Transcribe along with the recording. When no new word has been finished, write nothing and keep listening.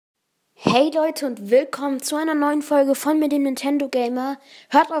Hey Leute und willkommen zu einer neuen Folge von mir, dem Nintendo Gamer.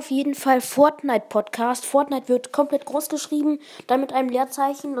 Hört auf jeden Fall FORTNITE Podcast. FORTNITE wird komplett groß geschrieben, dann mit einem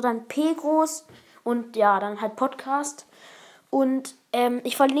Leerzeichen oder ein P groß und ja, dann halt Podcast. Und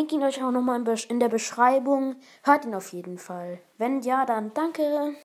ich verlinke ihn euch auch nochmal in der Beschreibung. Hört ihn auf jeden Fall. Wenn ja, dann danke.